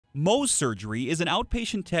Mohs surgery is an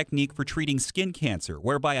outpatient technique for treating skin cancer,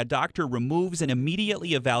 whereby a doctor removes and immediately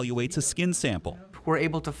evaluates a skin sample. We're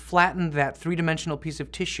able to flatten that three-dimensional piece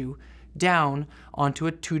of tissue down onto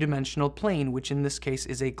a two-dimensional plane, which in this case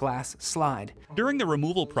is a glass slide. During the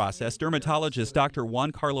removal process, dermatologist Dr.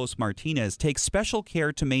 Juan-Carlos Martinez takes special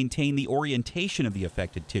care to maintain the orientation of the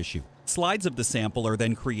affected tissue. Slides of the sample are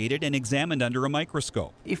then created and examined under a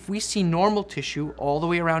microscope. If we see normal tissue all the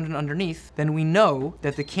way around and underneath, then we know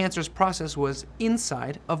that the cancerous process was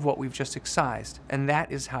inside of what we've just excised, and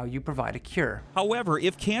that is how you provide a cure. However,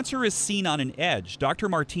 if cancer is seen on an edge, Dr.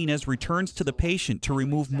 Martinez returns to the patient to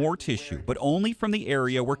remove more tissue, but only from the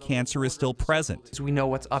area where cancer is still present. So we know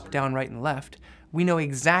what's up, down, right, and left. We know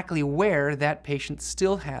exactly where that patient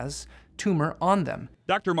still has tumor on them.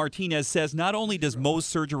 Dr. Martinez says not only does Mohs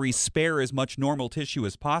surgery spare as much normal tissue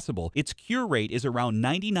as possible, its cure rate is around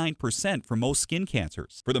 99% for most skin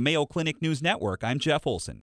cancers. For the Mayo Clinic News Network, I'm Jeff Olsen.